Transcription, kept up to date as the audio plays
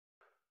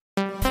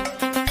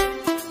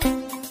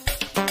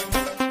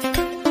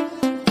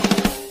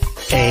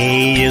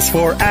is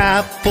for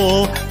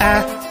apple,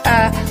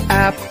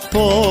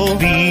 apple.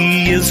 B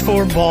is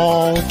for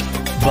ball,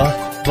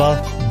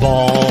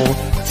 ball.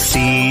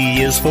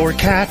 C is for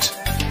cat,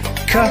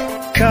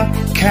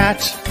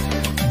 cat.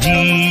 D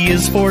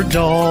is for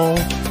doll,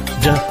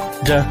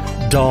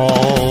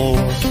 doll.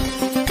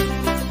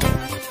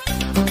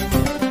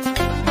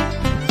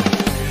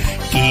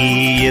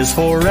 E is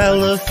for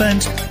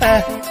elephant,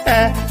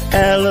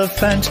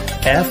 elephant.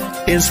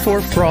 F is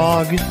for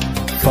frog,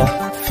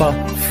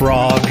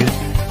 frog.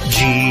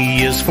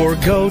 G is for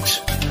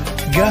goat,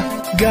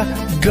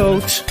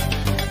 goat.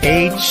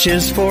 H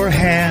is for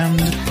hand,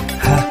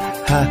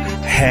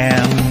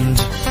 hand.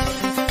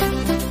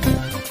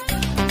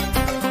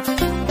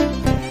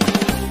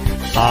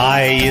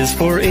 I is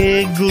for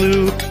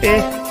igloo,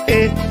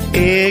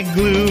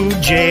 igloo.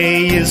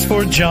 J is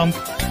for jump,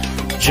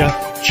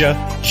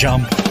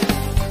 jump.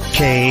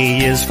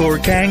 K is for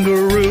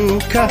kangaroo,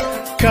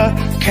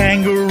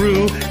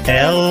 kangaroo.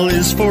 L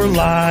is for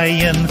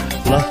lion,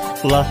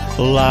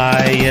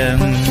 lion.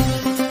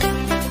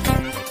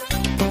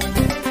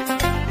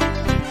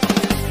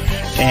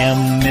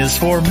 M is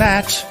for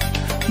mat,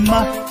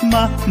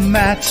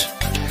 mat.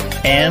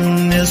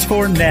 N is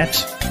for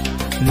net,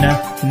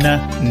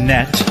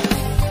 net.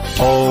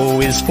 O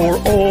is for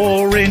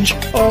orange,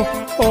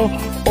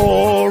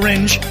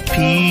 orange.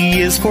 P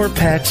is for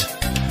pet,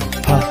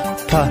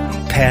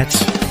 pet.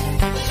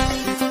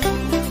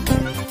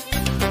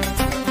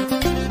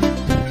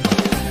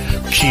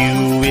 Q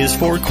is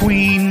for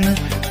queen,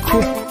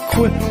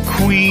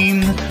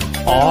 queen.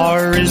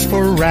 R is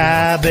for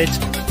rabbit,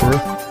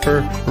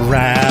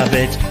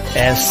 rabbit.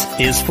 S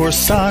is for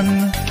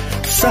sun,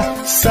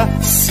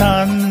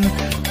 sun.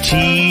 T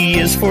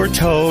is for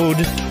toad,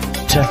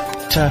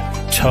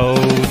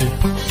 toad.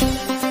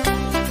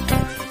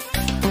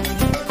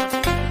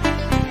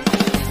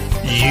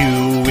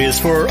 U is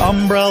for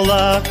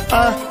umbrella,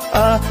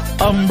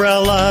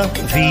 umbrella.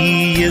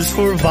 V is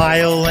for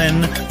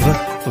violin,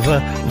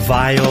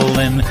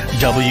 violin.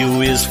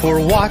 W is for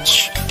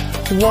watch,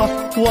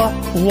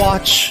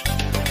 watch.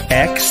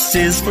 X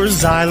is for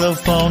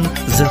xylophone,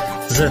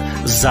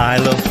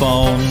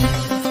 xylophone.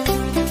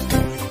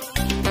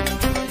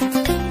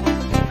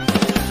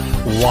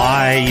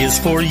 Y is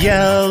for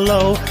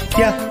yellow,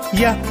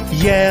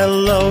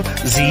 yellow.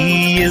 Z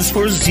is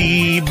for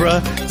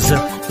zebra,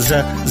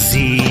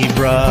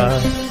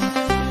 zebra.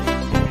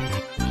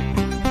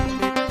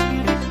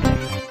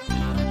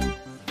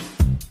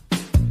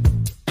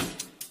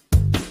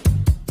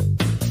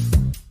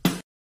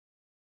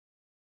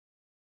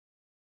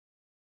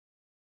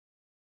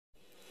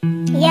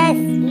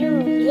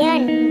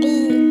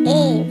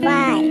 SUNDAY,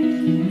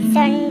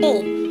 Sunday.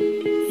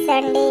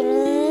 Sunday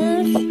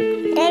means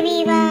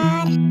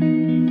रविवार.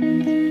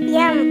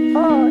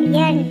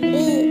 MONDAY,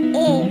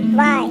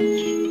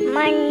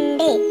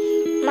 Monday.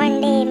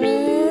 Monday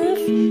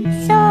means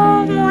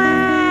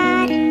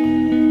सोमवार.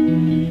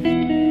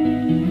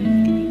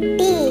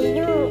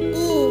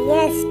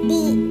 TUESDAY,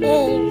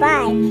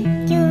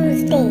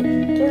 Tuesday.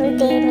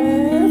 Tuesday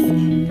means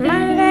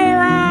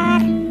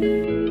मंगलवार.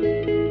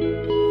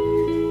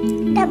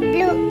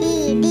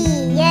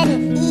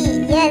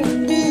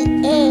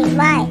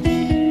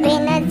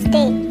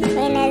 WEDNESDAY, Wednesday.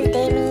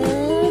 Wednesday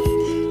means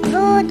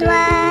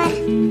बुधवार.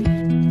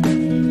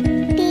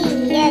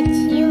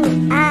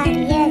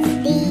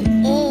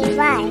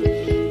 THURSDAY,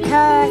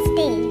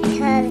 Thursday.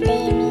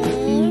 Thursday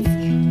means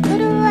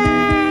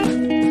गुरुवार.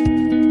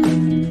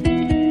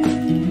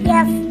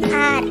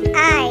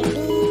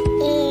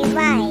 FRIDAY,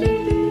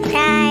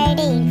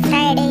 Friday.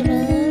 Friday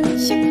means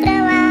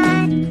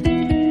शुक्रवार.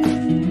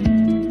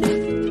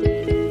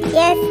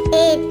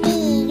 SATURDAY,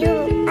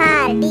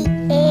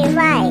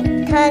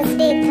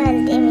 Thursday.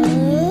 Thursday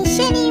means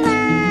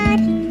शनिवार.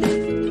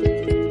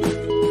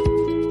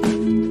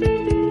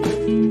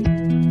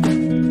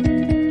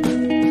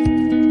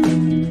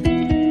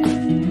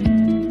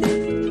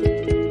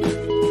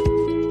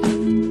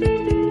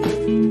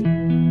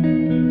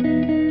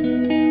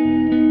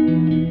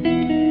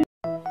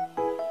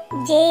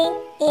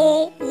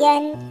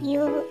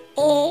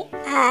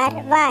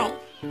 JANUARY,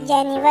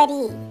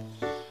 January.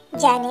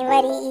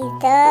 January is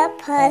the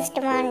first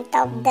month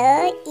of the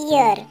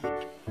year.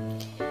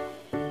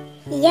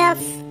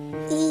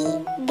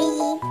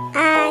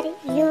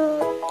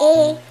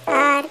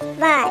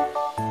 FEBRUARY,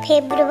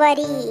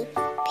 February.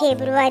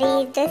 February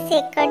is the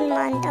second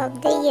month of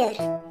the year.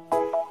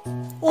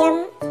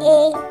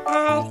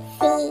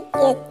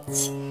 MARCH,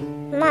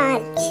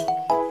 March.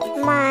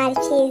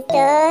 March is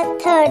the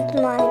third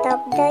month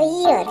of the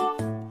year.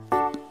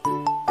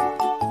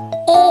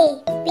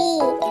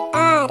 APRIL,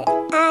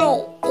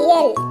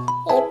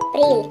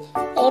 April.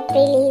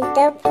 April is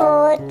the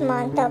fourth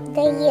month of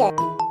the year.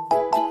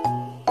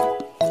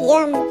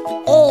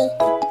 MAY,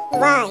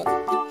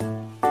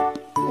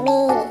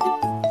 May.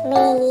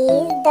 May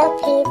is the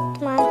fifth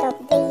month of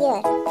the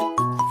year.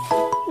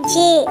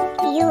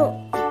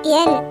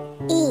 JUNE,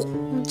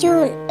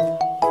 June.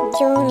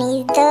 June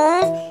is the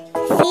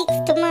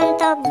sixth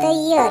month of the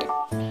year.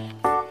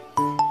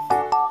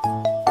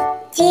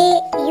 July.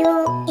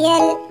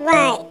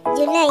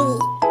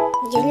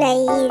 July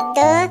is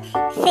the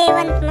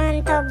 7th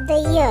month of the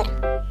year.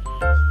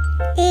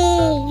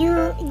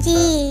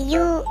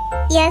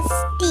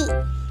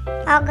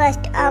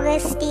 August.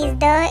 August is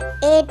the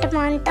 8th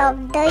month of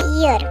the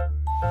year.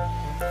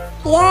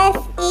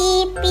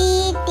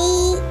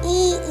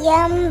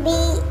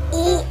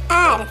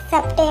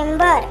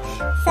 September.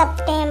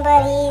 September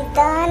is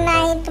the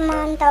 9th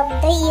month of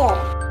the year.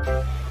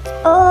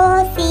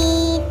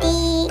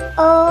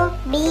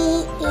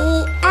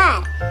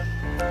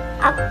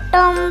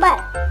 October.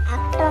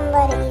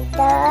 October is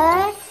the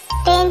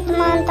 10th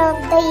month of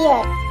the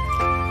year.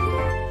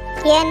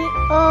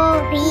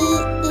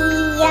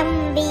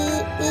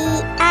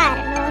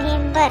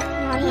 November.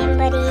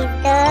 November is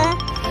the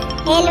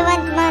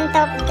 11th month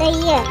of the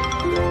year.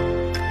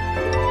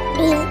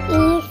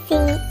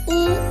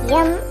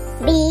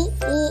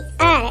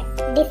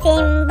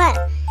 December.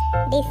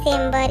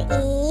 December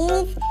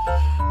is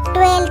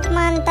 12th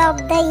month of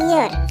the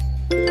year.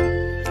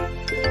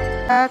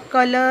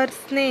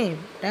 Colours name,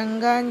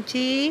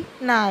 रंगांची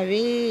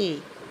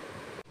नावे.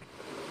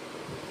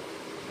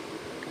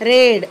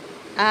 Red,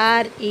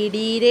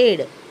 RED,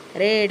 red.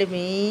 Red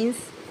means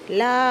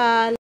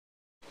लाल.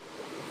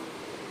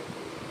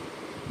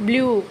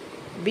 Blue,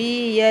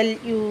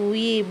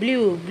 BLUE,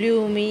 blue.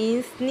 Blue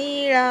means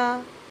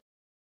निळा.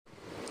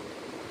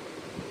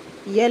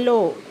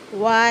 Yellow,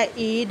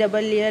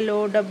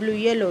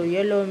 YELLOW,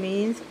 yellow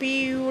means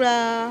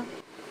पिवळा.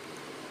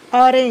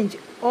 Orange,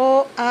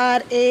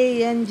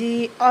 ORANG,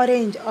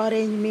 orange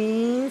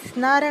means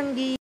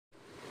नारंगी.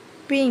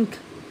 Pink,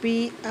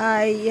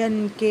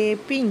 PINK,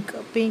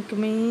 pink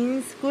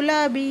means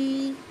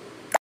गुलाबी.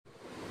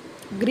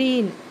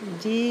 Green,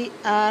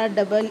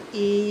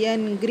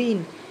 GREEN,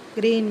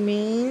 green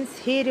means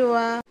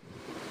हिरवा.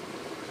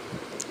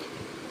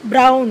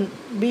 Brown,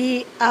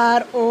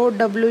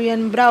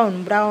 BROWN,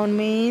 brown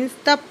means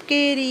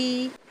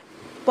तपकेरी.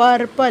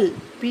 Purple,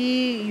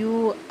 PURPLE,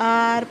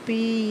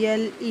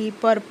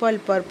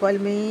 purple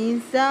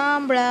means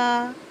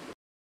जांभळा.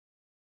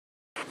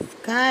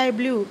 Sky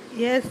blue,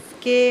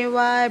 SKYBLUE,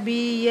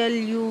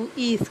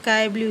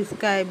 sky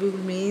blue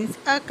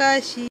means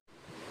आकाशी.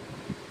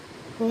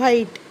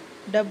 White,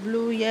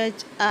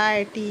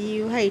 WHIT,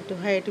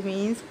 white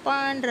means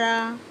पांढरा.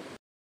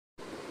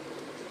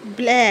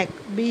 Black,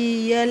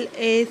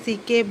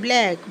 BLACK,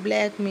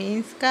 black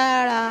means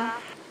काळा.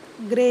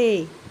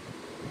 Grey,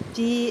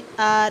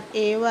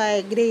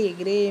 GRAY,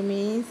 grey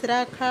means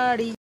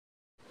राखाडी.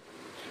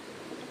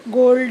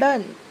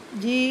 Golden,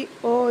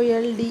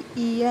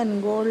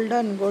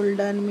 GOLDEN,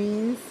 golden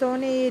means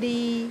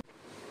सोनेरी.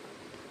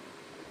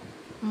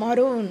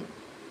 Maroon,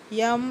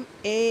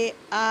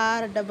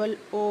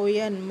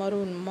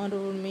 MAROON,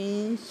 maroon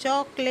means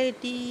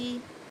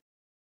चॉकलेटी.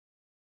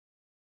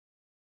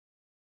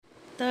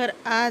 तर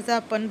आज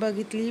आपण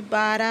बघितली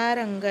 12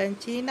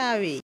 रंगांची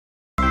नावे.